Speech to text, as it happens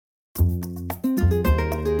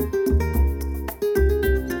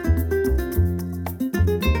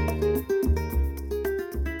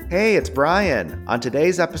Hey, it's Brian. On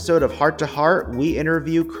today's episode of Heart to Heart, we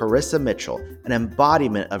interview Carissa Mitchell, an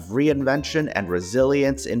embodiment of reinvention and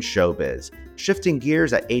resilience in showbiz. Shifting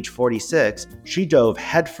gears at age 46, she dove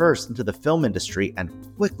headfirst into the film industry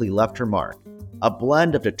and quickly left her mark. A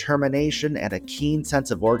blend of determination and a keen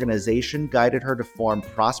sense of organization guided her to form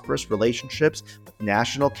prosperous relationships with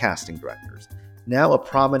national casting directors. Now a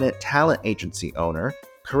prominent talent agency owner,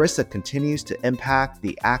 Carissa continues to impact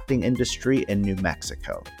the acting industry in New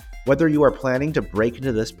Mexico. Whether you are planning to break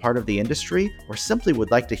into this part of the industry or simply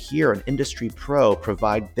would like to hear an industry pro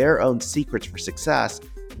provide their own secrets for success,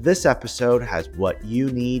 this episode has what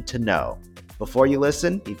you need to know. Before you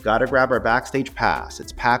listen, you've got to grab our Backstage Pass.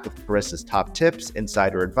 It's packed with Carissa's top tips,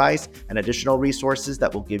 insider advice, and additional resources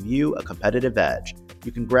that will give you a competitive edge.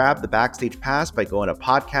 You can grab the Backstage Pass by going to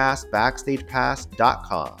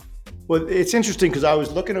podcastbackstagepass.com. Well, it's interesting because I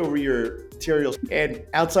was looking over your materials, and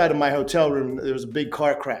outside of my hotel room, there was a big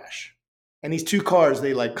car crash. And these two cars,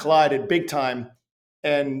 they collided big time.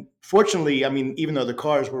 And fortunately, even though the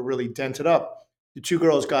cars were really dented up, the two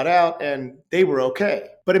girls got out and they were okay.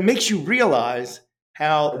 But it makes you realize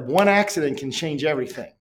how one accident can change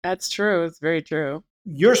everything. That's true. It's very true.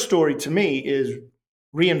 Your story to me is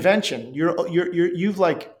reinvention. You've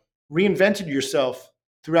reinvented yourself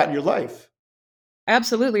throughout your life.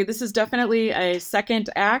 Absolutely. This is definitely a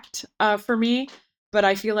second act for me, but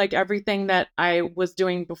I feel like everything that I was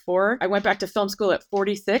doing before, I went back to film school at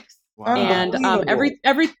 46. Wow. And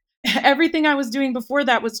everything I was doing before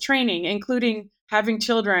that was training, including having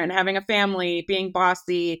children, having a family, being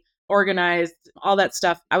bossy, organized, all that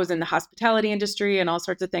stuff. I was in the hospitality industry and all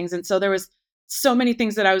sorts of things. And so there was so many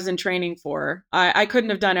things that I was in training for. I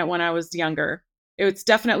couldn't have done it when I was younger. It was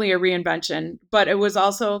definitely a reinvention, but it was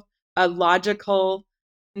also a logical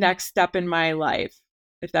next step in my life,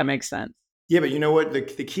 if that makes sense. Yeah, but you know what? The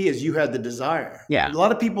key is you had the desire. Yeah. A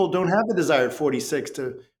lot of people don't have the desire at 46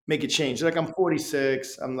 to make a change. They're like, I'm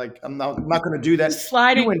 46. I'm not going to do that.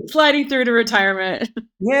 Sliding through to retirement.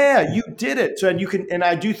 Yeah, you did it. So, and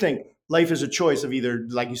I do think life is a choice of either,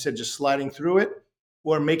 like you said, just sliding through it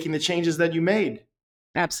or making the changes that you made.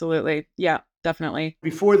 Absolutely. Yeah, definitely.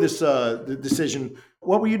 Before this the decision,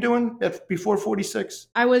 what were you doing before 46?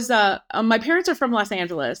 I was, my parents are from Los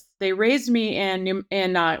Angeles. They raised me in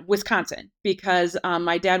Wisconsin because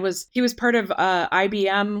my dad was part of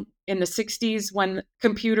IBM in the 60s when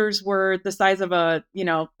computers were the size of a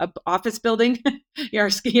office building,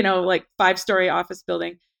 like 5-story office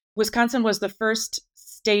building. Wisconsin was the first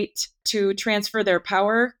state to transfer their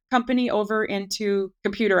power company over into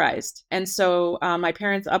computerized. And so my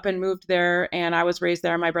parents up and moved there, and I was raised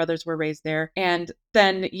there. My brothers were raised there. And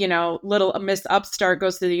then, little Miss Upstart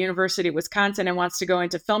goes to the University of Wisconsin and wants to go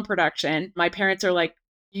into film production. My parents are like,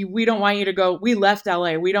 we don't want you to go. We left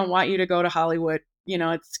LA. We don't want you to go to Hollywood.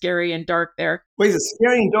 It's scary and dark there. Wait, it's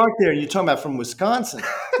scary and dark there. You're talking about from Wisconsin.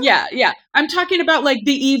 Yeah. I'm talking about like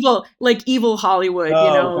the evil Hollywood,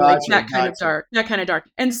 gotcha, that kind of dark.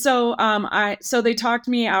 And so, so they talked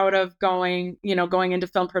me out of going into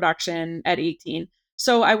film production at 18.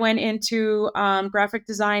 So I went into graphic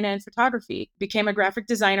design and photography, became a graphic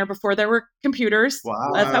designer before there were computers.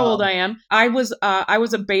 Wow. That's how old I am. I was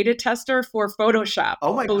a beta tester for Photoshop,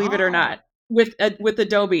 believe it or not, with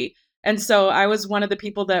Adobe. And so I was one of the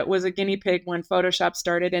people that was a guinea pig when Photoshop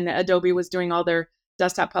started and Adobe was doing all their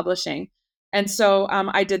desktop publishing. And so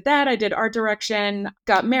I did that. I did art direction,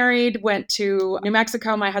 got married, went to New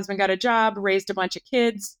Mexico. My husband got a job, raised a bunch of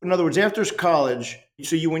kids. In other words, after college,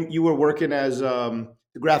 so you were working as a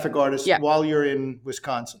graphic artist while you're in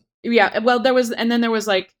Wisconsin. Yeah. Well, there was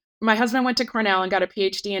my husband went to Cornell and got a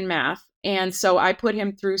PhD in math. And so I put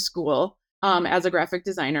him through school as a graphic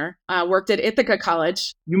designer, worked at Ithaca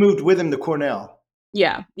College. You moved with him to Cornell.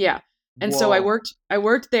 Yeah. And so I worked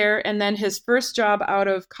there, and then his first job out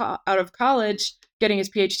of college, getting his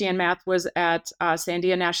PhD in math, was at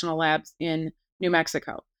Sandia National Labs in New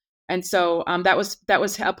Mexico. And so that was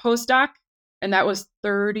a postdoc, and that was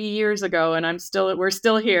 30 years ago, and we're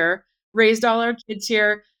still here. Raised all our kids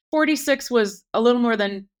here. 46 was a little more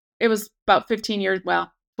than, it was about 15 years, 12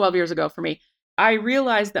 years ago for me. I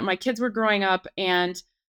realized that my kids were growing up and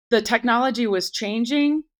the technology was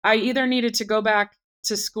changing. I either needed to go back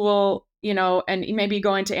to school, and maybe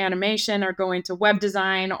go into animation or go into web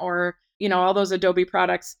design, or, all those Adobe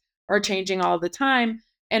products are changing all the time.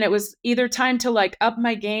 And it was either time to up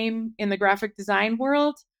my game in the graphic design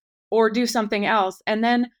world or do something else. And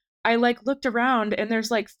then I looked around and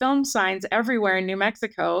there's film signs everywhere in New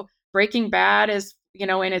Mexico. Breaking Bad is, in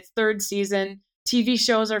its 3rd season. TV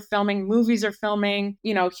shows are filming, movies are filming,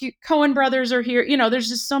 Coen brothers are here.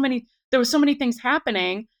 There were so many things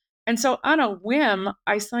happening. And so on a whim,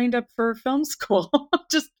 I signed up for film school,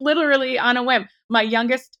 just literally on a whim. My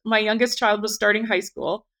youngest child was starting high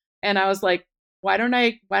school, and I was like, why don't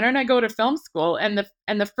I go to film school? And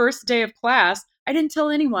the first day of class, I didn't tell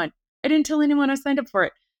anyone. I signed up for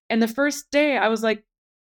it. And the first day I was like,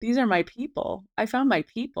 these are my people. I found my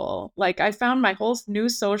people. Like I found my whole new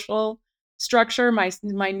social structure, my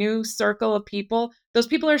new circle of people. Those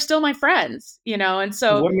people are still my friends, And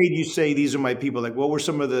so, What made you say these are my people? Like, what were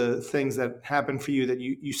some of the things that happened for you that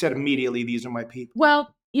you said immediately, these are my people?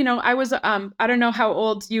 well, I was I don't know how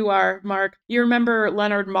old you are, Mark. You remember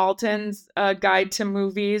Leonard Maltin's Guide to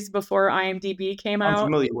Movies before IMDb came I'm out?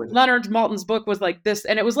 familiar with it. Leonard Maltin's book was like this,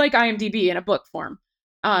 and it was like IMDb in a book form.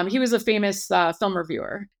 He was a famous film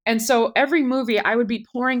reviewer. And so every movie I would be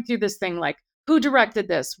pouring through this thing like, who directed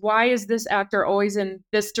this? Why is this actor always in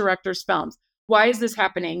this director's films? Why is this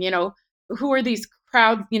happening? Who are these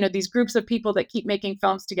these groups of people that keep making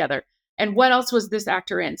films together? And what else was this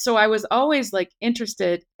actor in? So I was always like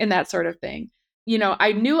interested in that sort of thing.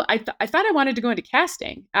 I thought I wanted to go into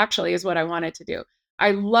casting, actually, is what I wanted to do.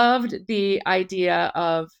 I loved the idea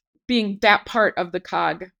of being that part of the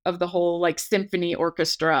cog of the whole like symphony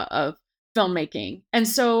orchestra of filmmaking. And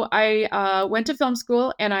so I went to film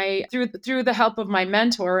school, and I through the help of my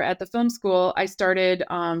mentor at the film school, I started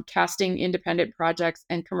casting independent projects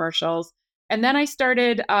and commercials. And then I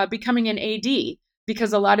started becoming an AD,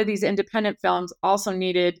 because a lot of these independent films also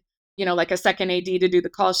needed, like a second AD to do the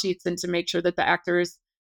call sheets and to make sure that the actors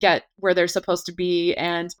get where they're supposed to be.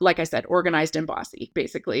 And like I said, organized and bossy,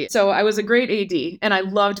 basically. So I was a great AD, and I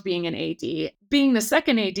loved being an AD. Being the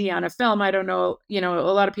second AD on a film, I don't know,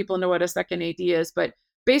 a lot of people know what a second AD is, but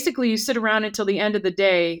basically you sit around until the end of the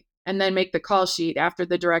day and then make the call sheet after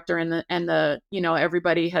the director and the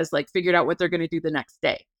everybody has like figured out what they're going to do the next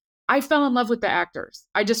day. I fell in love with the actors.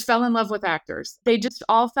 I just fell in love with actors. They just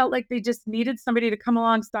all felt like they just needed somebody to come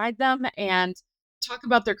alongside them and talk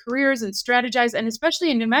about their careers and strategize. And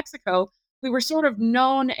especially in New Mexico, we were sort of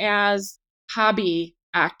known as hobby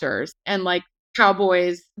actors and like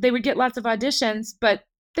cowboys. They would get lots of auditions, but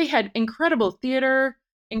they had incredible theater,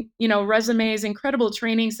 resumes, incredible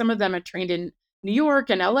training. Some of them had trained in New York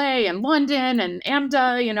and LA and London and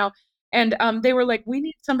AMDA, and they were like, we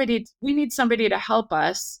need somebody to help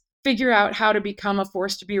us figure out how to become a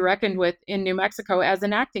force to be reckoned with in New Mexico as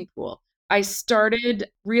an acting pool. I started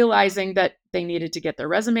realizing that they needed to get their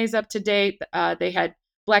resumes up to date. They had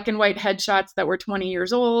black and white headshots that were 20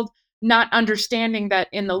 years old, not understanding that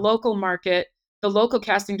in the local market, the local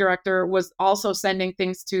casting director was also sending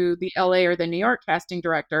things to the LA or the New York casting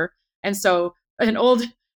director. And so an old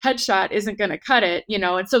headshot isn't going to cut it,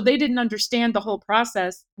 and so they didn't understand the whole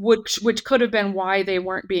process, which could have been why they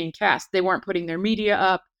weren't being cast. They weren't putting their media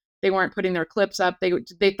up. They weren't putting their clips up.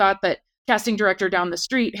 They thought that casting director down the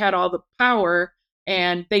street had all the power,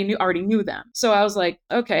 and they already knew them. So I was like,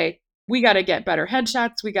 okay, we got to get better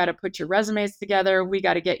headshots. We got to put your resumes together. We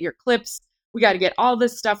got to get your clips. We got to get all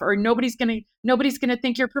this stuff, or nobody's gonna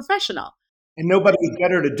think you're professional. And nobody's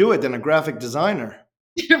better to do it than a graphic designer.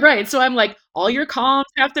 Right. So I'm like, all your columns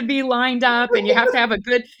have to be lined up, and you have to have a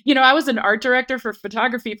good, I was an art director for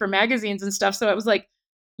photography for magazines and stuff. So it was like,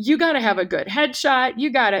 you got to have a good headshot.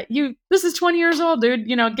 This is 20 years old, dude,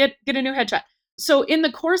 get a new headshot. So in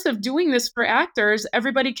the course of doing this for actors,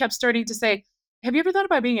 everybody kept starting to say, have you ever thought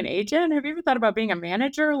about being an agent? Have you ever thought about being a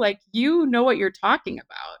manager? Like, you know what you're talking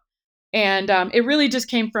about. And it really just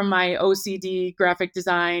came from my OCD graphic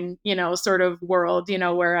design, sort of world,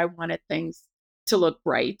 where I wanted things to look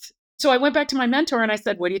right. So I went back to my mentor and I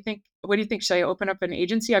said, what do you think? What do you think? Should I open up an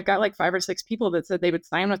agency? I've got like 5 or 6 people that said they would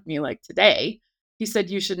sign with me like today. He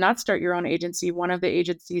said, you should not start your own agency. One of the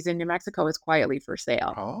agencies in New Mexico is quietly for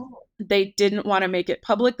sale. Oh. They didn't want to make it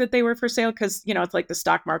public that they were for sale because, it's like the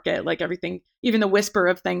stock market, like everything, even the whisper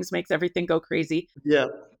of things makes everything go crazy. Yeah.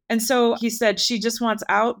 And so he said, she just wants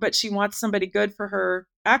out, but she wants somebody good for her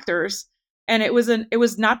actors. And it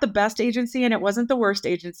was not the best agency, and it wasn't the worst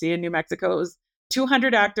agency in New Mexico. It was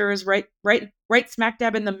 200 actors, right smack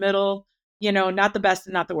dab in the middle, not the best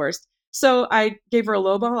and not the worst. So I gave her a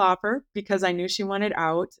lowball offer because I knew she wanted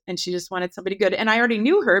out and she just wanted somebody good. And I already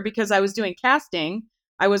knew her because I was doing casting.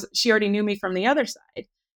 She already knew me from the other side.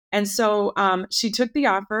 And so she took the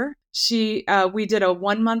offer. We did a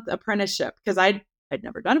 1-month apprenticeship because I'd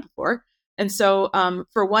never done it before. And so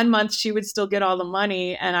for 1 month, she would still get all the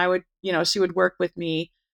money, and I would, she would work with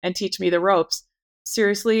me and teach me the ropes.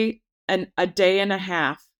 Seriously, a day and a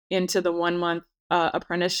half into the 1-month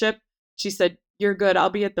apprenticeship, she said, you're good. I'll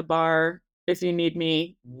be at the bar if you need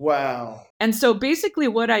me. Wow. And so basically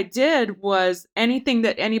what I did was anything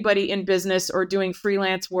that anybody in business or doing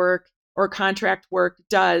freelance work or contract work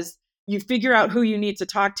does, you figure out who you need to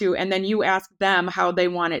talk to, and then you ask them how they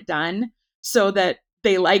want it done so that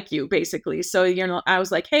they like you, basically. So, I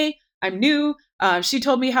was like, hey, I'm new. She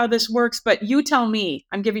told me how this works, but you tell me.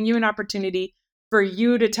 I'm giving you an opportunity for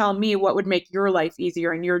you to tell me what would make your life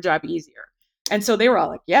easier and your job easier. And so they were all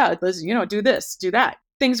like, yeah, let's, do this, do that.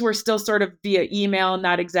 Things were still sort of via email,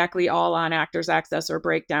 not exactly all on Actors Access or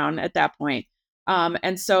Breakdown at that point.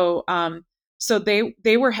 So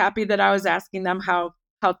they were happy that I was asking them how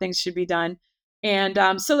things should be done.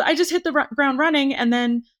 And so I just hit the ground running. And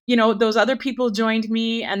then, those other people joined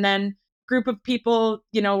me. And then group of people,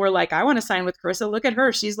 were like, I want to sign with Carissa. Look at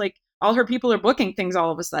her. She's like, all her people are booking things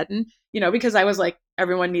all of a sudden, because I was like,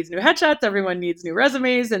 everyone needs new headshots, everyone needs new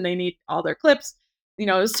resumes, and they need all their clips,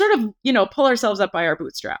 sort of, pull ourselves up by our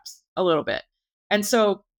bootstraps a little bit. And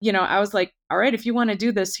so, I was like, all right, if you want to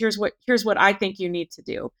do this, here's what I think you need to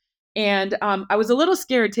do. And I was a little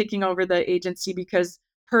scared taking over the agency because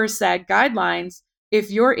per SAG guidelines, if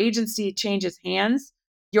your agency changes hands,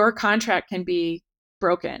 your contract can be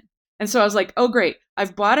broken. And so I was like, oh, great.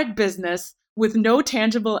 I've bought a business with no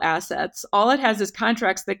tangible assets. All it has is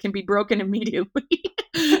contracts that can be broken immediately.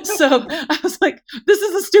 So I was like, this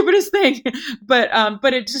is the stupidest thing. But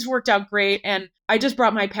it just worked out great. And I just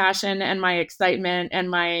brought my passion and my excitement and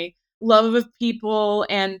my love of people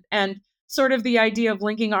and sort of the idea of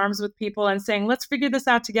linking arms with people and saying, let's figure this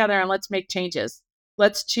out together and let's make changes.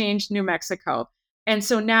 Let's change New Mexico. And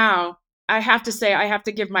so now I have to say, I have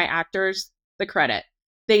to give my actors the credit.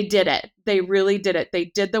 They did it. They really did it. They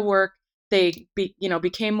did the work. They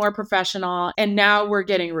became more professional. And now we're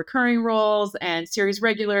getting recurring roles and series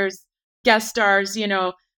regulars, guest stars.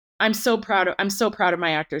 I'm so proud of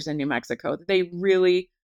my actors in New Mexico. They really,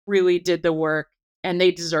 really did the work and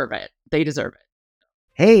they deserve it. They deserve it.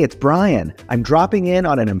 Hey, it's Brian. I'm dropping in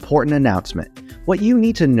on an important announcement. What you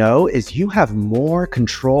need to know is you have more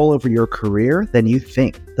control over your career than you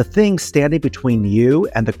think. The thing standing between you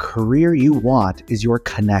and the career you want is your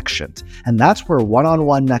connections, and that's where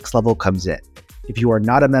One-on-One Next Level comes in. If you are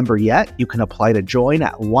not a member yet, you can apply to join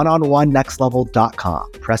at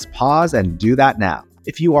oneononenextlevel.com. Press pause and do that now.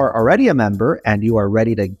 If you are already a member and you are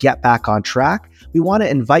ready to get back on track, we want to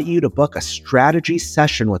invite you to book a strategy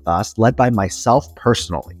session with us led by myself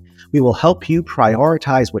personally. We will help you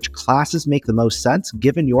prioritize which classes make the most sense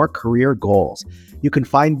given your career goals. You can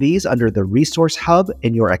find these under the Resource Hub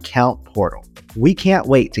in your account portal. We can't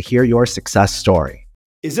wait to hear your success story.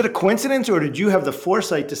 Is it a coincidence, or did you have the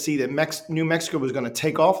foresight to see that New Mexico was going to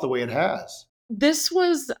take off the way it has? This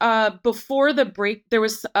was before the break. There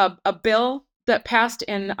was a bill that passed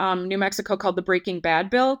in New Mexico called the Breaking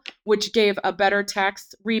Bad Bill, which gave a better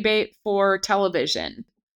tax rebate for television.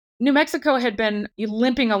 New Mexico had been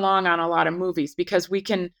limping along on a lot of movies because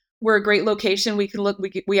we're a great location. We can look,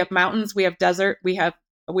 we have mountains, we have desert, we have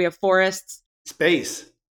forests. Space.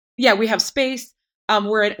 Yeah, we have space.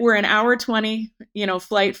 We're an hour 20,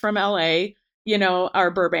 flight from LA,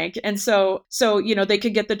 our Burbank. And so, they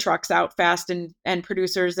could get the trucks out fast and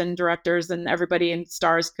producers and directors and everybody and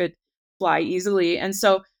stars could fly easily. And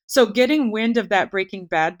so getting wind of that Breaking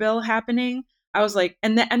Bad bill happening, I was like,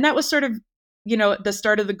 and that was sort of, the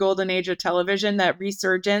start of the golden age of television, that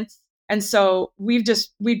resurgence. And so we've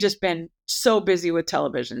just been so busy with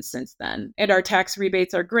television since then. And our tax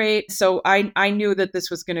rebates are great. So I knew that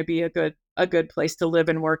this was going to be a good place to live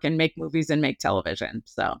and work and make movies and make television.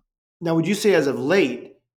 So now, would you say as of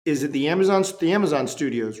late, is it the Amazon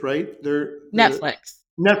studios, right? Netflix.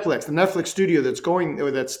 The Netflix studio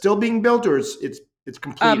that's still being built, or it's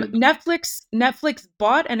completed? Netflix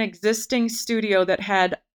bought an existing studio that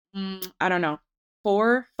had, I don't know,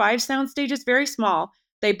 4, 5 sound stages, very small.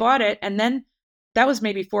 They bought it, and then that was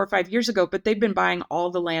maybe 4 or 5 years ago, but they've been buying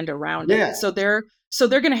all the land around it. So they're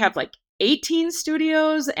going to have like 18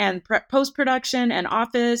 studios and post-production and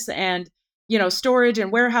office and, storage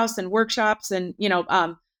and warehouse and workshops and,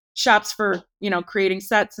 shops for, creating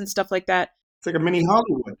sets and stuff like that. It's like a mini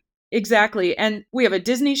Hollywood. Exactly. And we have a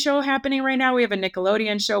Disney show happening right now. We have a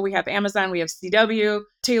Nickelodeon show. We have Amazon. We have CW.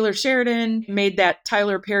 Taylor Sheridan made that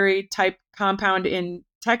Tyler Perry type compound in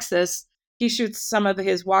Texas. He shoots some of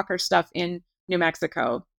his Walker stuff in New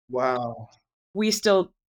Mexico. Wow. We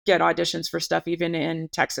still get auditions for stuff even in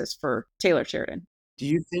Texas for Taylor Sheridan. Do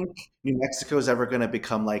you think New Mexico is ever going to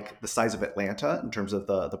become like the size of Atlanta in terms of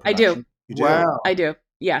the production? I do. You do? Wow. I do.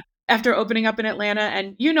 Yeah. After opening up in Atlanta,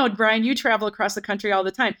 and Brian, you travel across the country all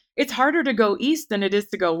the time. It's harder to go east than it is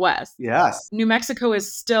to go west. Yes. New Mexico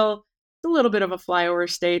is still a little bit of a flyover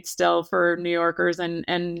state still for New Yorkers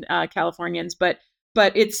and Californians, but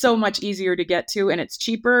it's so much easier to get to, and it's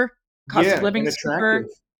cheaper. Cost of living is cheaper.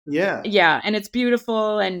 Yeah. Yeah, and it's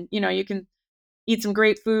beautiful, and you can eat some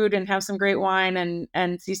great food and have some great wine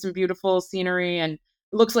and see some beautiful scenery, and it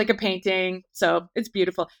looks like a painting. So it's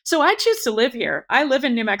beautiful. So I choose to live here. I live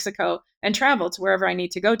in New Mexico and travel to wherever I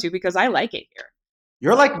need to go to because I like it here.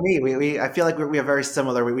 You're like me. I feel like we have very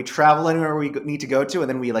similar. We travel anywhere we need to go to, and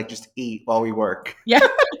then we like just eat while we work. Yeah,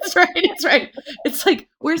 that's right. That's right. It's like,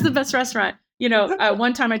 where's the best restaurant?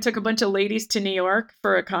 One time I took a bunch of ladies to New York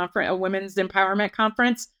for a conference, a women's empowerment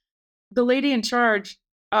conference. The lady in charge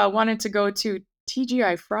wanted to go to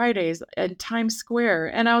TGI Fridays at Times Square.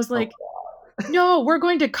 And I was like, no, we're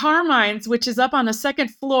going to Carmine's, which is up on the second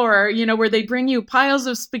floor, where they bring you piles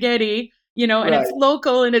of spaghetti, and it's Right.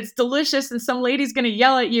 local and it's delicious. And some lady's going to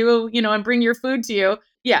yell at you, and bring your food to you.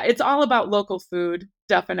 Yeah, it's all about local food,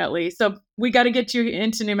 definitely. So we got to get you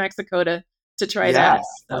into New Mexico to try that. Yes,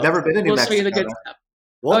 I've So never been to New we'll show you the Mexico. good stuff.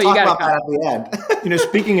 We'll You talk got to about come. that at the end.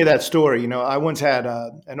 Speaking of that story, I once had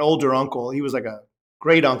an older uncle. He was like a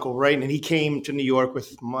great uncle, right? And he came to New York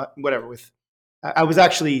with I was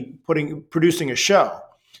actually producing a show.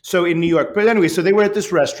 So in New York, but anyway, so they were at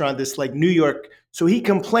this restaurant, this like New York. So he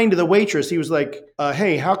complained to the waitress. He was like,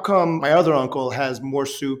 "Hey, how come my other uncle has more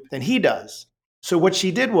soup than he does?" So what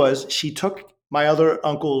she did was she took my other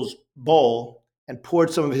uncle's bowl and poured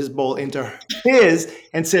some of his bowl into his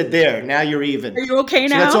and said, "There, now you're even." Are you okay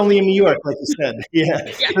So now? that's only in New York, like you said. Yeah,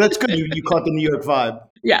 Yeah. but that's good. You caught the New York vibe.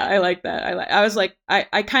 Yeah, I like that. I was like,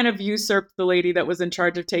 I kind of usurped the lady that was in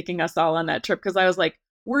charge of taking us all on that trip because I was like,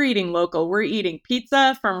 we're eating local. We're eating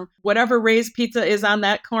pizza from whatever Ray's Pizza is on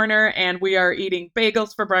that corner, and we are eating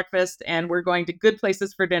bagels for breakfast, and we're going to good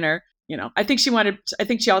places for dinner. I think she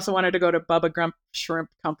also wanted to go to Bubba Grump Shrimp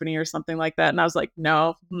Company or something like that. And I was like,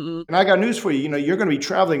 no. Mm-mm. And I got news for you. You're going to be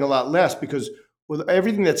traveling a lot less because with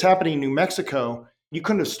everything that's happening in New Mexico, you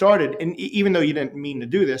couldn't have started, and even though you didn't mean to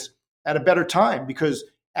do this, at a better time because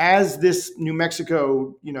as this New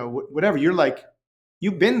Mexico, whatever,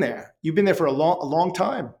 you've been there. You've been there for a long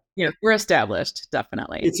time. Yeah, we're established,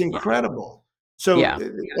 definitely. It's incredible. So, Yeah.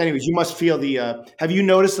 anyways, you must feel have you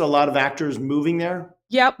noticed a lot of actors moving there?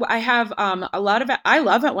 Yep, I have a lot of I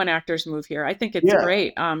love it when actors move here. I think it's Yeah.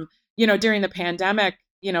 great. During the pandemic,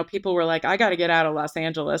 people were like, I got to get out of Los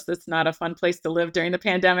Angeles. It's not a fun place to live during the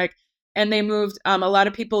pandemic. And they moved a lot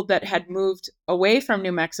of people that had moved away from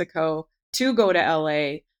New Mexico to go to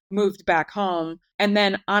LA, moved back home. And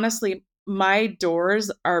then honestly, my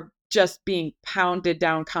doors are just being pounded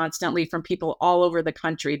down constantly from people all over the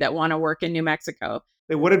country that want to work in New Mexico.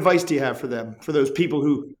 What advice do you have for them, for those people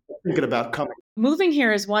who are thinking about coming? Moving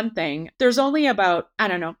here is one thing. There's only about, I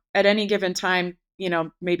don't know, at any given time,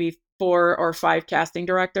 maybe 4 or 5 casting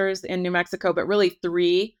directors in New Mexico, but really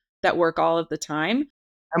 3 that work all of the time.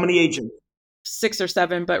 How many agents? 6 or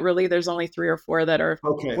 7, but really there's only 3 or 4 that are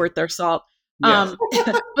Okay. worth their salt. Yes.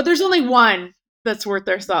 But there's only one that's worth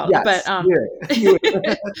their salt. Yes.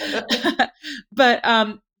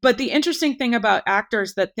 But the interesting thing about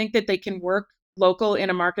actors that think that they can work local in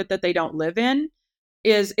a market that they don't live in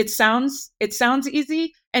is it sounds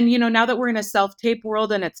easy. And now that we're in a self-tape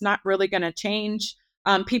world and it's not really going to change,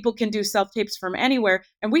 people can do self-tapes from anywhere,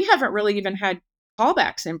 and we haven't really even had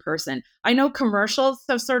callbacks in person. I know commercials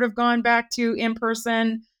have sort of gone back to in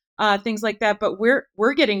person, things like that, but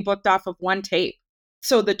we're getting booked off of one tape.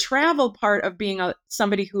 So the travel part of being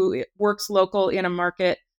somebody who works local in a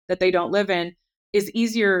market that they don't live in is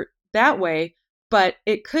easier that way. But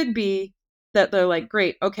it could be that they're like,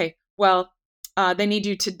 great, okay, well, they need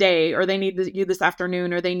you today, or they need you this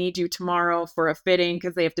afternoon, or they need you tomorrow for a fitting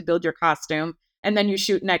because they have to build your costume. And then you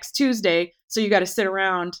shoot next Tuesday. So you got to sit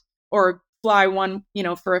around or fly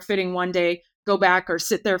for a fitting one day, go back or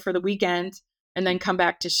sit there for the weekend and then come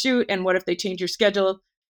back to shoot. And what if they change your schedule?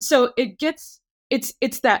 So it's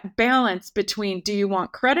that balance between, do you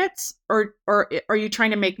want credits or are you trying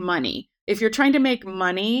to make money? If you're trying to make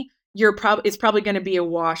money, it's probably going to be a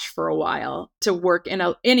wash for a while to work in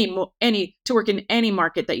any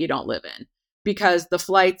market that you don't live in, because the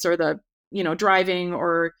flights or the driving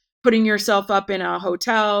or putting yourself up in a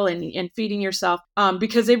hotel and feeding yourself,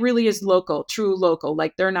 because it really is true local.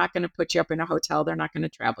 Like, they're not going to put you up in a hotel. They're not going to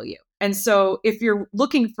travel you. And so if you're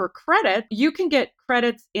looking for credit, you can get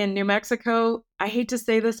credits in New Mexico. I hate to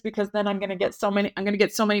say this because then I'm going to get so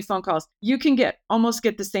many phone calls. You can almost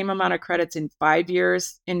get the same amount of credits in 5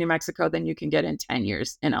 years in New Mexico than you can get in 10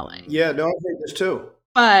 years in LA. Yeah, no, I think this too.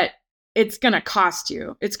 But it's going to cost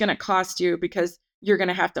you. It's going to cost you because you're going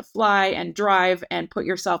to have to fly and drive and put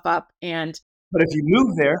yourself up. But if you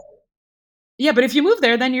move there, but if you move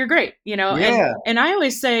there, then you're great, Yeah. And I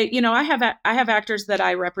always say, I have actors that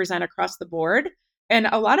I represent across the board, And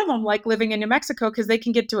a lot of them like living in New Mexico because they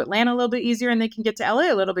can get to Atlanta a little bit easier and they can get to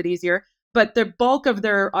LA a little bit easier. But the bulk of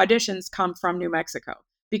their auditions come from New Mexico,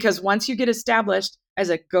 because once you get established as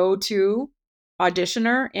a go-to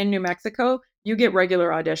auditioner in New Mexico, you get regular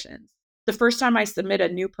auditions. The first time I submit a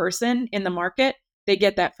new person in the market, they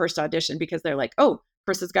get that first audition because they're like, oh,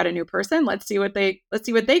 Carissa's got a new person. Let's see what they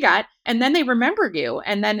got. And then they remember you,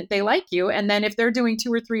 and then they like you. And then if they're doing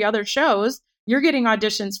 2 or 3 other shows, you're getting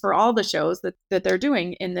auditions for all the shows that they're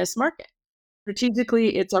doing in this market.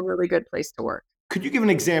 Strategically, it's a really good place to work. Could you give an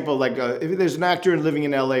example, like if there's an actor living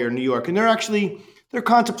in LA or New York, and they're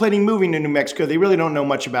contemplating moving to New Mexico. They really don't know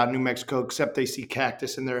much about New Mexico except they see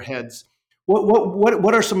cactus in their heads.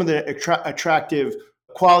 What are some of the attractive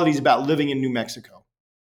qualities about living in New Mexico?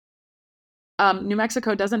 New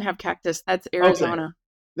Mexico doesn't have cactus. That's Arizona.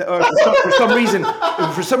 Okay. For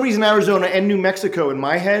some reason, Arizona and New Mexico in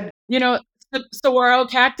my head. Saguaro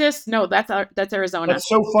cactus? No, that's Arizona. That's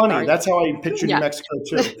so funny. Sorry. That's how I picture New Mexico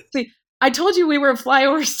too. See, I told you we were a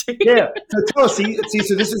flyover state. Yeah. So tell us, see,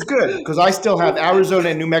 so this is good because I still have Arizona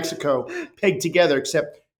and New Mexico pegged together,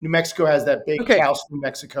 except New Mexico has that big Taos, New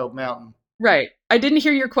Mexico mountain. Right. I didn't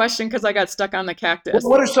hear your question because I got stuck on the cactus.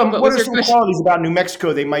 What are some qualities about New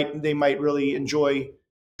Mexico they might really enjoy?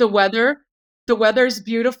 The weather. The weather's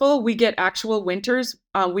beautiful. We get actual winters.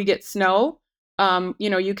 We get snow.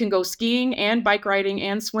 You can go skiing and bike riding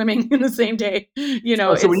and swimming in the same day.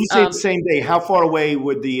 So when you say the same day, how far away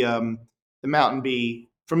would the mountain be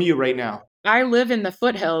from you right now? I live in the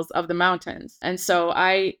foothills of the mountains. And so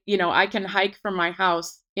I can hike from my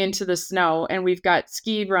house into the snow, and we've got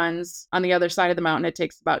ski runs on the other side of the mountain. It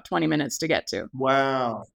takes about 20 minutes to get to.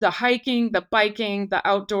 Wow. The hiking, the biking, the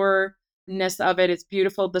outdoorness of it is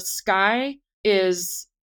beautiful. The sky is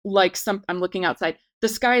like I'm looking outside. The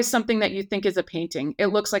sky is something that you think is a painting. It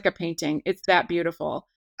looks like a painting. It's that beautiful.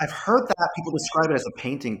 I've heard that people describe it as a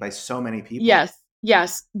painting by so many people.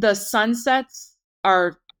 Yes. The sunsets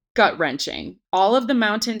are gut-wrenching. All of the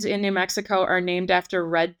mountains in New Mexico are named after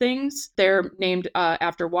red things. They're named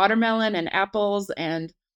after watermelon and apples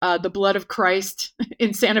and the blood of Christ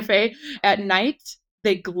in Santa Fe. At night,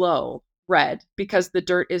 they glow red because the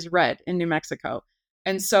dirt is red in New Mexico.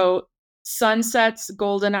 And so sunsets,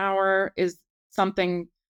 golden hour is something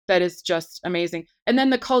that is just amazing. And then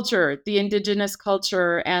the culture, the indigenous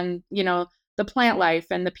culture, and, the plant life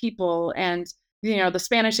and the people, and, the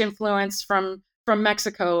Spanish influence from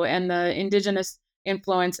Mexico, and the indigenous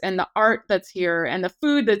influence, and the art that's here, and the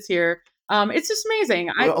food that's here. It's just amazing.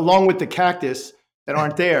 Along with the cactus that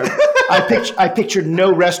aren't there, I pictured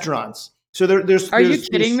no restaurants. So there's. Are you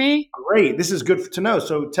kidding me? Great. This is good to know.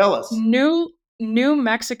 So tell us. New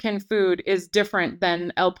Mexican food is different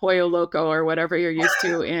than El Pollo Loco or whatever you're used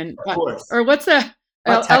to in, of course. Or what's the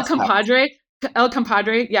El Compadre? El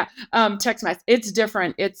Compadre, yeah. Tex-Mex. It's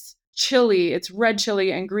different. It's chili. It's red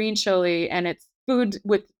chili and green chili, and it's food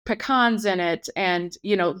with pecans in it, and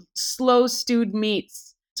slow stewed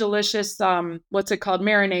meats, delicious what's it called,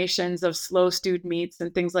 marinations of slow stewed meats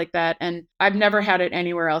and things like that. And I've never had it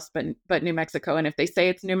anywhere else but New Mexico. And if they say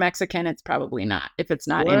it's New Mexican, it's probably not, if it's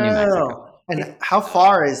not in New Mexico. And how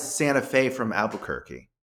far is Santa Fe from Albuquerque?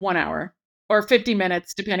 1 hour or 50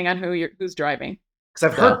 minutes, depending on who's driving.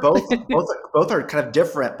 Because I've heard both are kind of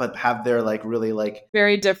different, but have their really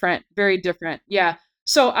very different. Yeah.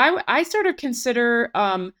 So I sort of consider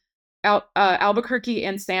Albuquerque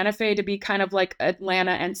and Santa Fe to be kind of like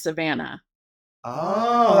Atlanta and Savannah.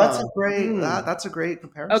 Oh, that's a great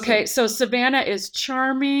comparison. Okay, so Savannah is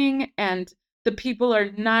charming, and the people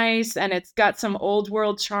are nice, and it's got some old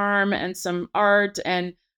world charm and some art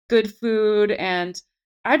and good food. And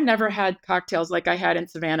I've never had cocktails like I had in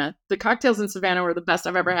Savannah. The cocktails in Savannah were the best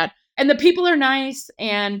I've ever had. And the people are nice,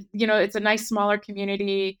 and it's a nice smaller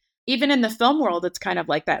community. Even in the film world, it's kind of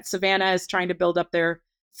like that. Savannah is trying to build up their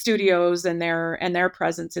studios and their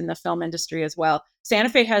presence in the film industry as well. Santa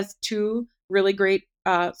Fe has 2 really great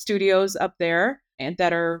studios up there, and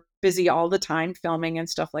that are busy all the time filming and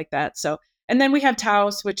stuff like that. So, and then we have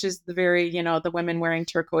Taos, which is the very, the women wearing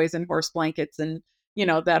turquoise and horse blankets and,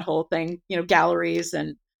 that whole thing, galleries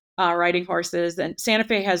and riding horses. And Santa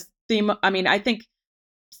Fe has I think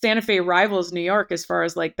Santa Fe rivals New York as far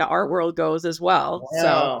as like the art world goes as well. Wow.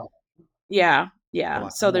 So yeah. Wow.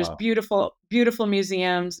 So there's beautiful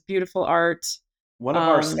museums, beautiful art. One of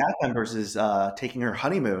our staff members is taking her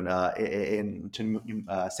honeymoon to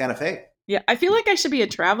Santa Fe. Yeah, I feel like I should be a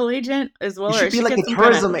travel agent as well. You should be like a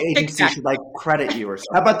tourism agency should credit you or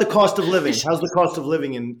something. How about the cost of living? How's the cost of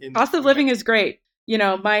living in Cost of living is great.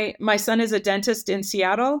 My son is a dentist in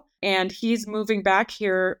Seattle, and he's moving back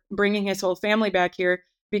here, bringing his whole family back here.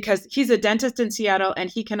 because he's a dentist in Seattle and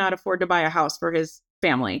he cannot afford to buy a house for his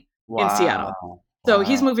family in Seattle. So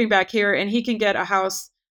he's moving back here and he can get a house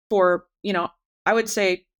for, I would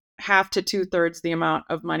say half to 2/3 the amount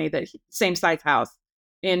of money that same size house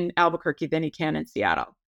in Albuquerque than he can in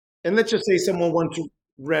Seattle. And let's just say someone wants to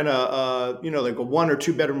rent like a 1 or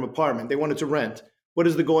 2 bedroom apartment. They wanted to rent. What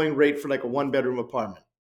is the going rate for like a 1 bedroom apartment?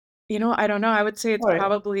 I don't know. I would say it's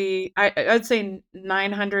probably, I'd say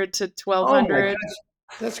 900 to 1,200.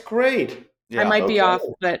 That's great. I might be off,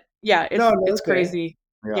 but yeah, it's crazy.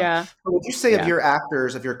 Yeah. But would you say of your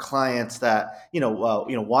actors, of your clients that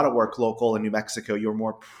want to work local in New Mexico, you're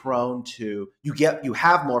more prone to you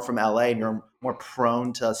have more from LA, and you're more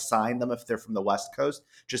prone to assign them if they're from the West Coast,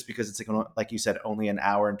 just because it's like you said, only an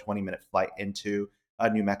hour and 20-minute flight into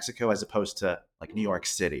New Mexico as opposed to like New York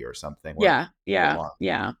City or something. Yeah.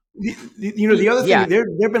 The other thing, there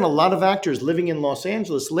have been a lot of actors living in Los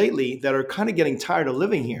Angeles lately that are kind of getting tired of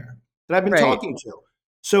living here that I've been talking to.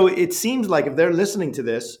 So it seems like if they're listening to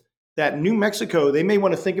this, that New Mexico, they may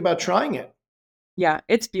want to think about trying it. Yeah,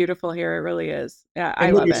 it's beautiful here. It really is. Yeah,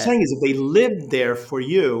 and what you're saying is if they live there for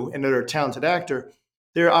you and they're a talented actor,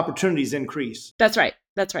 their opportunities increase. That's right.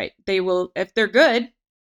 They will, if they're good,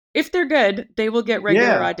 they will get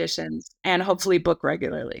regular auditions and hopefully book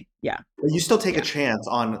regularly. Yeah. But you still take a chance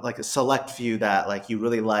on like a select few that like you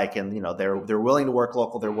really like, and they're willing to work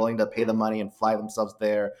local. They're willing to pay the money and fly themselves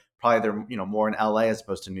there. Probably they're more in LA as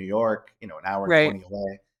opposed to New York. An hour and 20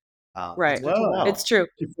 away. Right. It's true.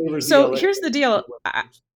 So here's the deal.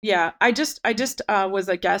 I just was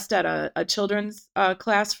a guest at a children's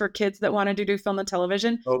class for kids that wanted to do film and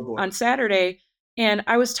television on Saturday, and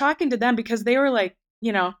I was talking to them because they were like,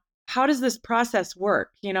 how does this process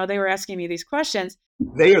work? They were asking me these questions.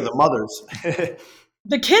 They are the mothers.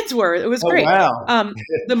 The kids were. It was great. Wow.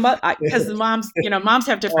 Because the moms, moms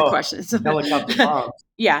have different questions. Helicopter moms.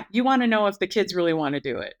 Yeah, you want to know if the kids really want to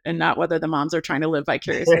do it, and not whether the moms are trying to live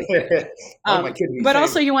vicariously. But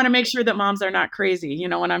also, you want to make sure that moms are not crazy.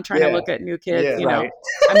 When I'm trying to look at new kids,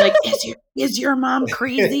 I'm like, is your mom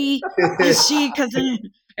crazy? Is she?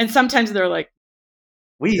 And sometimes they're like,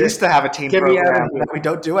 we used to have a teen program that we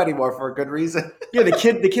don't do anymore for a good reason. Yeah, the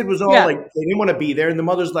kid was all like, they didn't want to be there, and the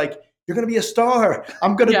mother's like, you're going to be a star.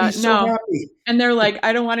 I'm going to be so happy. And they're like,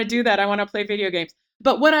 I don't want to do that. I want to play video games.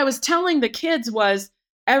 But what I was telling the kids was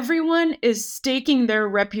everyone is staking their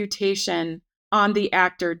reputation on the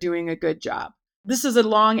actor doing a good job. This is a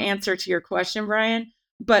long answer to your question, Brian,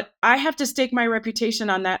 but I have to stake my reputation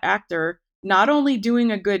on that actor, not only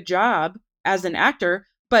doing a good job as an actor,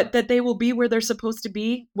 but that they will be where they're supposed to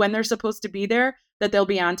be, when they're supposed to be there, that they'll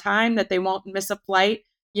be on time, that they won't miss a flight,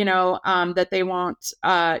 that they won't,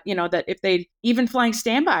 that if they, even flying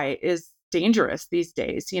standby is dangerous these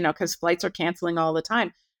days, because flights are canceling all the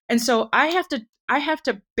time. And so I have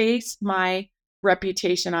to base my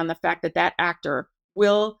reputation on the fact that that actor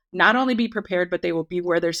will not only be prepared, but they will be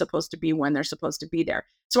where they're supposed to be when they're supposed to be there.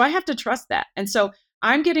 So I have to trust that. And so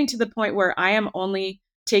I'm getting to the point where I am only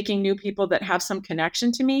taking new people that have some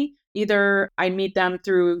connection to me. Either I meet them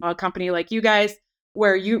through a company like you guys,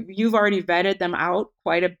 where you've already vetted them out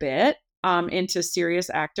quite a bit into serious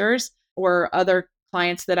actors, or other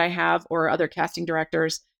clients that I have, or other casting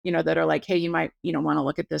directors, that are like, hey, you might, want to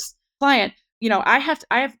look at this client. I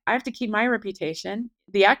have to keep my reputation.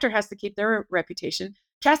 The actor has to keep their reputation.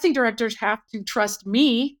 Casting directors have to trust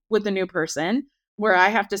me with the new person, where I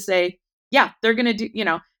have to say, yeah, they're going to do,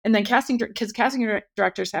 and then casting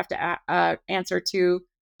directors have to answer to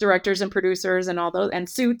directors and producers and all those, and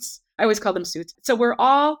suits. I always call them suits. So we're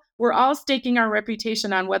all staking our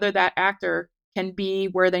reputation on whether that actor can be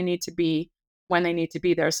where they need to be when they need to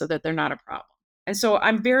be there, so that they're not a problem. And so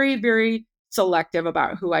I'm very, very selective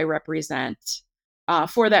about who I represent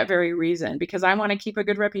for that very reason, because I want to keep a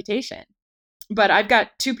good reputation. But I've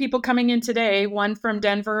got 2 people coming in today, one from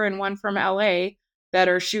Denver and one from LA, that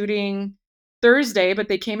are shooting Thursday, but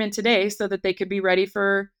they came in today so that they could be ready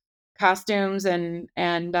for costumes and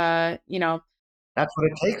that's what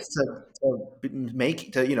it takes to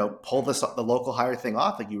pull the local hire thing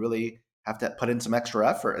off. Like you really have to put in some extra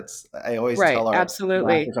effort. I always tell our actors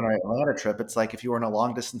on our Atlanta trip, it's like if you were in a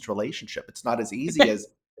long distance relationship, it's not as easy as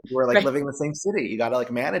if you were like living in the same city. You got to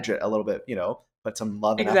like manage it a little bit, put some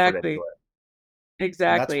love and effort into it.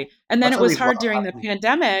 Exactly. And then it was hard during the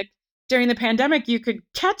pandemic. During the pandemic, you could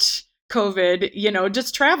catch COVID,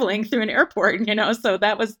 just traveling through an airport, so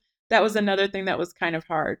that was another thing that was kind of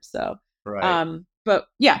hard. So, but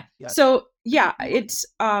yeah. So yeah, it's,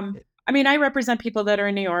 I represent people that are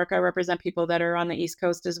in New York. I represent people that are on the East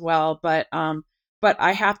Coast as well. But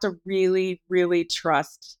I have to really, really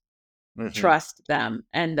trust them.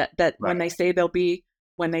 And that when they say they'll be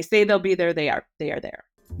when they say they'll be there, they are there.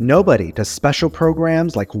 Nobody does special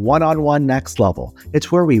programs like One-on-One Next Level.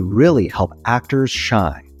 It's where we really help actors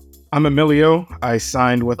shine. I'm Emilio. I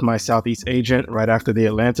signed with my Southeast agent right after the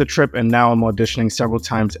Atlanta trip, and now I'm auditioning several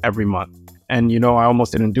times every month. And I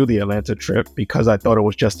almost didn't do the Atlanta trip because I thought it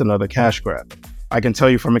was just another cash grab. I can tell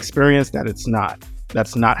you from experience that it's not.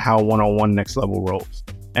 That's not how One-on-One Next Level rolls.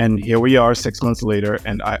 And here we are 6 months later,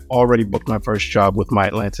 and I already booked my first job with my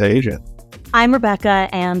Atlanta agent. I'm Rebecca,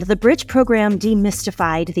 and the Bridge program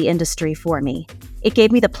demystified the industry for me. It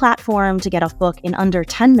gave me the platform to get off book in under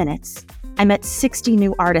 10 minutes. I met 60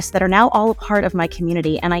 new artists that are now all a part of my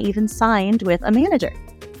community, and I even signed with a manager.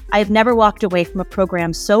 I have never walked away from a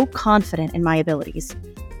program so confident in my abilities.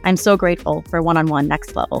 I'm so grateful for One-on-One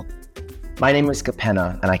Next Level. My name is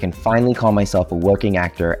Capenna, and I can finally call myself a working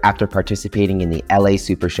actor after participating in the LA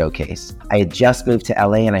Super Showcase. I had just moved to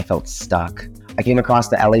LA and I felt stuck. I came across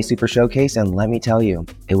the LA Super Showcase, and let me tell you,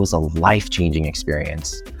 it was a life-changing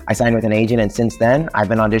experience. I signed with an agent, and since then, I've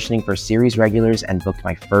been auditioning for series regulars and booked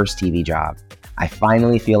my first TV job. I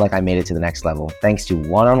finally feel like I made it to the next level, thanks to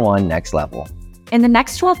One-on-One Next Level. In the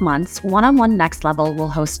next 12 months, One-on-One Next Level will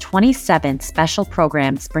host 27 special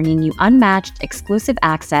programs bringing you unmatched, exclusive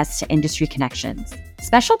access to industry connections.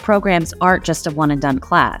 Special programs aren't just a one-and-done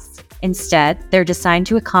class. Instead, they're designed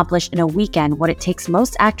to accomplish in a weekend what it takes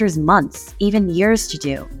most actors months, even years to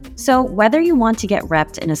do. So whether you want to get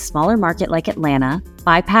repped in a smaller market like Atlanta,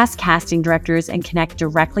 bypass casting directors and connect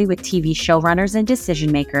directly with TV showrunners and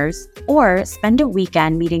decision makers, or spend a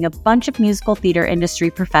weekend meeting a bunch of musical theater industry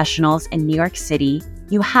professionals in New York City,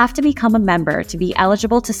 you have to become a member to be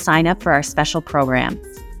eligible to sign up for our special programs.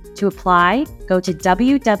 To apply, go to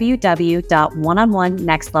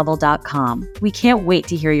www.oneononenextlevel.com. We can't wait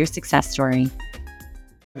to hear your success story.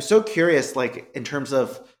 I'm so curious, in terms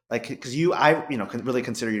of because I really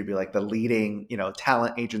consider you to be the leading,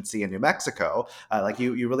 talent agency in New Mexico.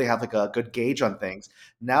 You really have a good gauge on things.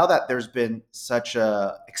 Now that there's been such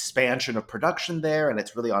a expansion of production there, and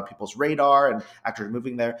it's really on people's radar, and actors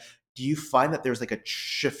moving there, do you find that there's a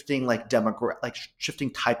shifting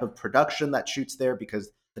shifting type of production that shoots there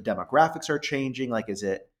because the demographics are changing? Is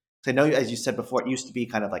it? 'Cause I know, as you said before, it used to be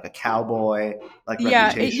kind of like a cowboy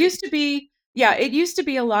reputation. It used to be. Yeah, it used to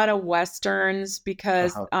be a lot of Westerns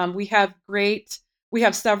because we have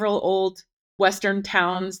several old Western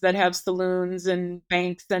towns that have saloons and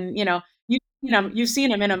banks, and you've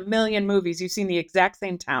seen them in a million movies. You've seen the exact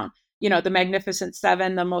same town. The Magnificent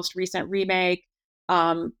Seven, the most recent remake.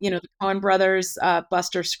 The Coen Brothers,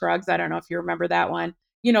 Buster Scruggs. I don't know if you remember that one.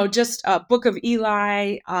 Just Book of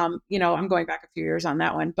Eli. I'm going back a few years on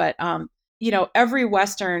that one, but every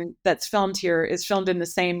Western that's filmed here is filmed in the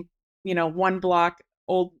same one block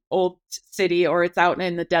old city, or it's out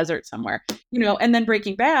in the desert somewhere, and then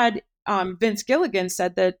Breaking Bad, Vince Gilligan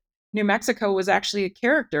said that New Mexico was actually a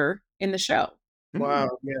character in the show.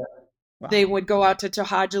 Wow. Yeah. Wow. They would go out to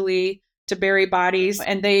To'Hajiilee to bury bodies,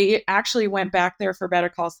 and they actually went back there for Better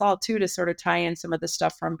Call Saul too, to sort of tie in some of the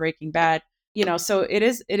stuff from Breaking Bad, so it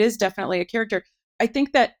is definitely a character. I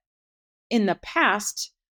think that in the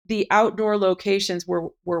past, the outdoor locations were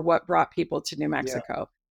what brought people to New Mexico.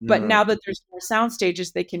 Yeah. But now that there's more sound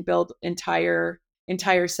stages, they can build entire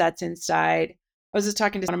sets inside. I was just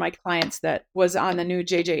talking to one of my clients that was on the new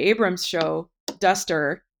J.J. Abrams show,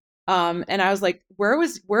 Duster, and I was like, "Where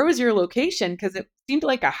was your location?" Because it seemed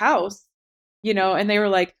like a house, And they were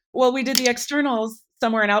like, "Well, we did the externals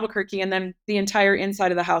somewhere in Albuquerque, and then the entire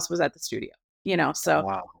inside of the house was at the studio." So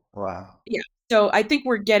wow, yeah. So I think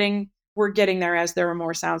we're getting there as there are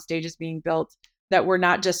more sound stages being built, that we're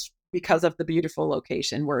not just because of the beautiful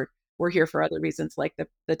location. We're here for other reasons, like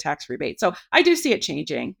the tax rebate. So I do see it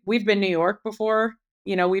changing. We've been New York before.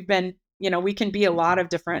 We've been, we can be a lot of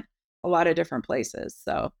different places.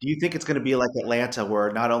 So do you think it's going to be like Atlanta,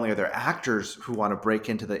 where not only are there actors who want to break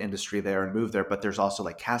into the industry there and move there, but there's also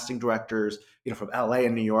casting directors, from LA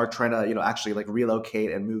and New York trying to, actually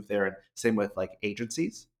relocate and move there, and same with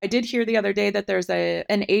agencies? I did hear the other day that there's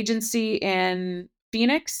an agency in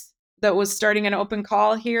Phoenix that was starting an open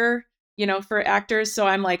call here, for actors. So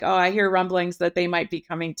I'm like, oh, I hear rumblings that they might be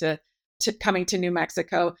coming to New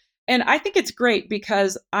Mexico. And I think it's great,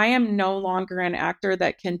 because I am no longer an actor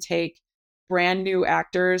that can take brand new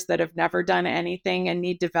actors that have never done anything and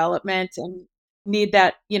need development and need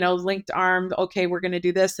that, linked arm. Okay, we're going to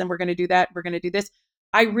do this and we're going to do that. We're going to do this.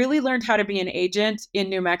 I really learned how to be an agent in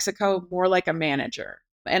New Mexico more like a manager.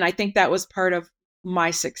 And I think that was part of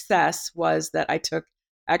my success, was that I took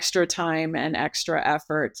extra time and extra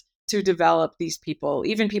effort to develop these people,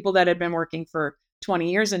 even people that had been working for 20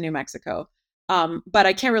 years in New Mexico. But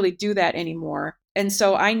I can't really do that anymore. And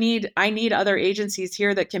so I need other agencies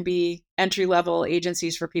here that can be entry-level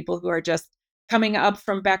agencies for people who are just coming up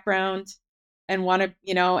from background and want to,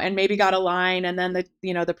 and maybe got a line. And then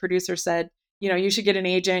the producer said, you should get an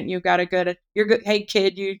agent. You're good. Hey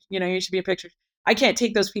kid, you should be a picture. I can't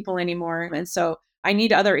take those people anymore. And so I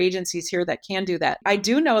need other agencies here that can do that. I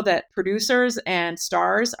do know that producers and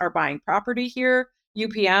stars are buying property here.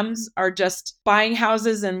 UPMs are just buying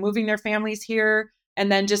houses and moving their families here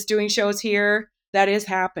and then just doing shows here. That is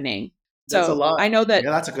happening. That's a So lot. I know that.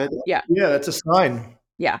 Yeah, that's a good. Yeah. Yeah, that's a sign.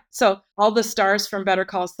 Yeah. So all the stars from Better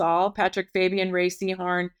Call Saul, Patrick Fabian, Ray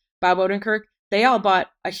Seahorn, Bob Odenkirk, they all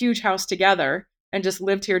bought a huge house together and just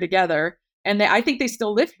lived here together. And I think they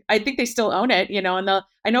still live. I think they still own it, And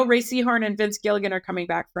I know Ray Seahorn and Vince Gilligan are coming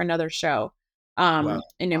back for another show in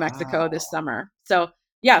New Mexico this summer. So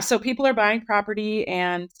yeah, so people are buying property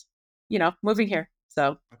and moving here.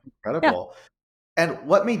 So incredible. Yeah. And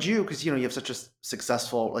what made you, because you have such a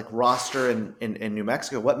successful roster in New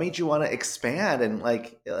Mexico, what made you want to expand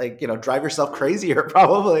and drive yourself crazier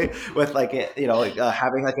probably with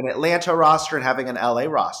having an Atlanta roster and having an LA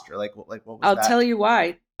roster? What was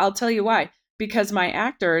that? I'll tell you why. Because my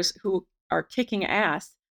actors who are kicking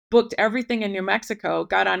ass booked everything in New Mexico,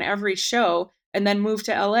 got on every show, and then moved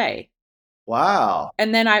to LA. Wow.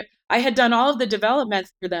 And then I had done all of the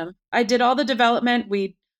developments for them. I did all the development.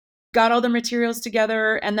 We got all the materials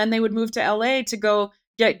together, and then they would move to LA to go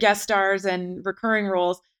get guest stars and recurring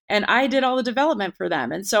roles. And I did all the development for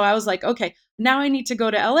them. And so I was like, okay, now I need to go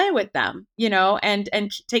to LA with them, and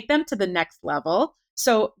take them to the next level.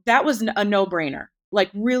 So that was a no-brainer.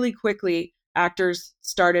 Really quickly, actors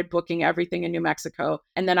started booking everything in New Mexico,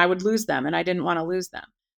 and then I would lose them, and I didn't want to lose them.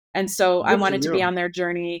 And so I wanted to be on their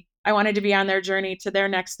journey. I wanted to be on their journey to their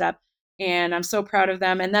next step. And I'm so proud of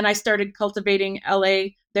them. And then I started cultivating LA,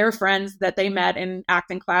 their friends that they met in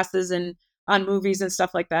acting classes and on movies and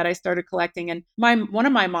stuff like that. I started collecting. And one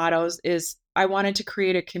of my mottos is I wanted to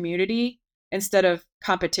create a community instead of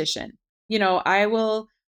competition. I will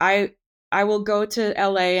go to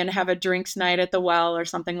LA and have a drinks night at the Well or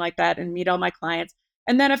something like that and meet all my clients.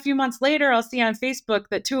 And then a few months later, I'll see on Facebook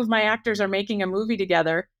that two of my actors are making a movie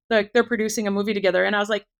together. They're producing a movie together. And I was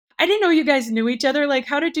like, I didn't know you guys knew each other.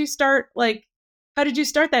 How did you start? How did you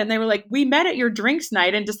start that? And they were like, we met at your drinks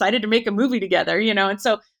night and decided to make a movie together, And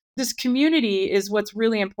so this community is what's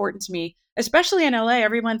really important to me, especially in LA.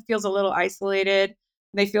 Everyone feels a little isolated.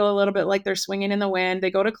 They feel a little bit like they're swinging in the wind.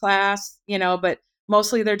 They go to class, but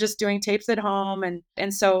mostly they're just doing tapes at home.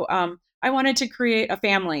 And so I wanted to create a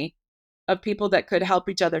family of people that could help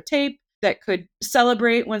each other tape, that could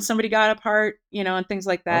celebrate when somebody got apart, and things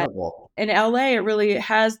like that. Incredible. In LA, it really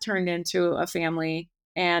has turned into a family.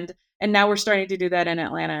 And now we're starting to do that in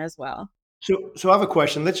Atlanta as well. So I have a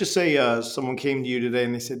question. Let's just say someone came to you today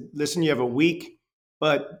and they said, listen, you have a week,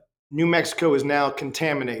 but New Mexico is now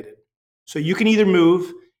contaminated. So you can either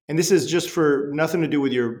move, and this is just for nothing to do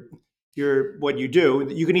with your what you do.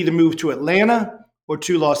 You can either move to Atlanta or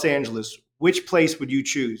to Los Angeles. Which place would you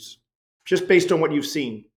choose? Just based on what you've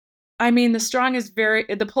seen. I mean,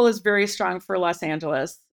 the pull is very strong for Los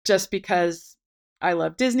Angeles, just because I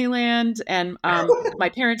love Disneyland, and my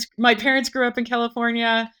parents grew up in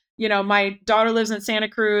California. My daughter lives in Santa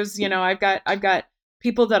Cruz. I've got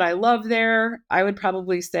people that I love there. I would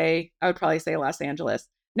probably say Los Angeles.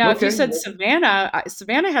 Now, If you said Savannah,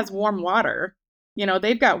 Savannah has warm water.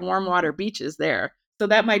 They've got warm water beaches there, so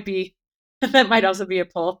that might also be a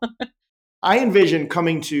pull. I envision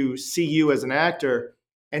coming to see you as an actor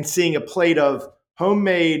and seeing a plate of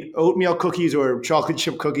homemade oatmeal cookies or chocolate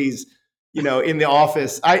chip cookies, in the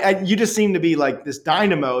office. You just seem to be like this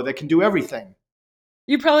dynamo that can do everything.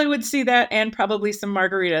 You probably would see that, and probably some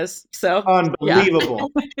margaritas. So unbelievable,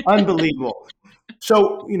 yeah. Unbelievable.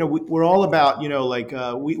 So, we're all about,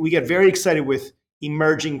 we get very excited with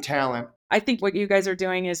emerging talent. I think what you guys are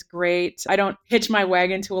doing is great. I don't hitch my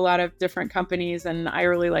wagon to a lot of different companies, and I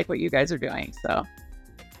really like what you guys are doing. So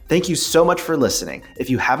thank you so much for listening. If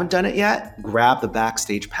you haven't done it yet, grab the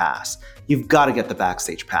Backstage Pass. You've got to get the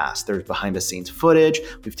Backstage Pass. There's behind the scenes footage.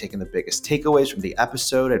 We've taken the biggest takeaways from the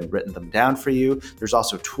episode and written them down for you. There's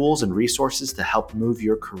also tools and resources to help move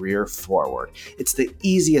your career forward. It's the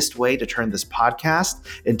easiest way to turn this podcast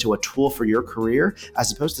into a tool for your career,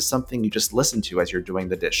 as opposed to something you just listen to as you're doing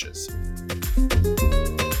the dishes.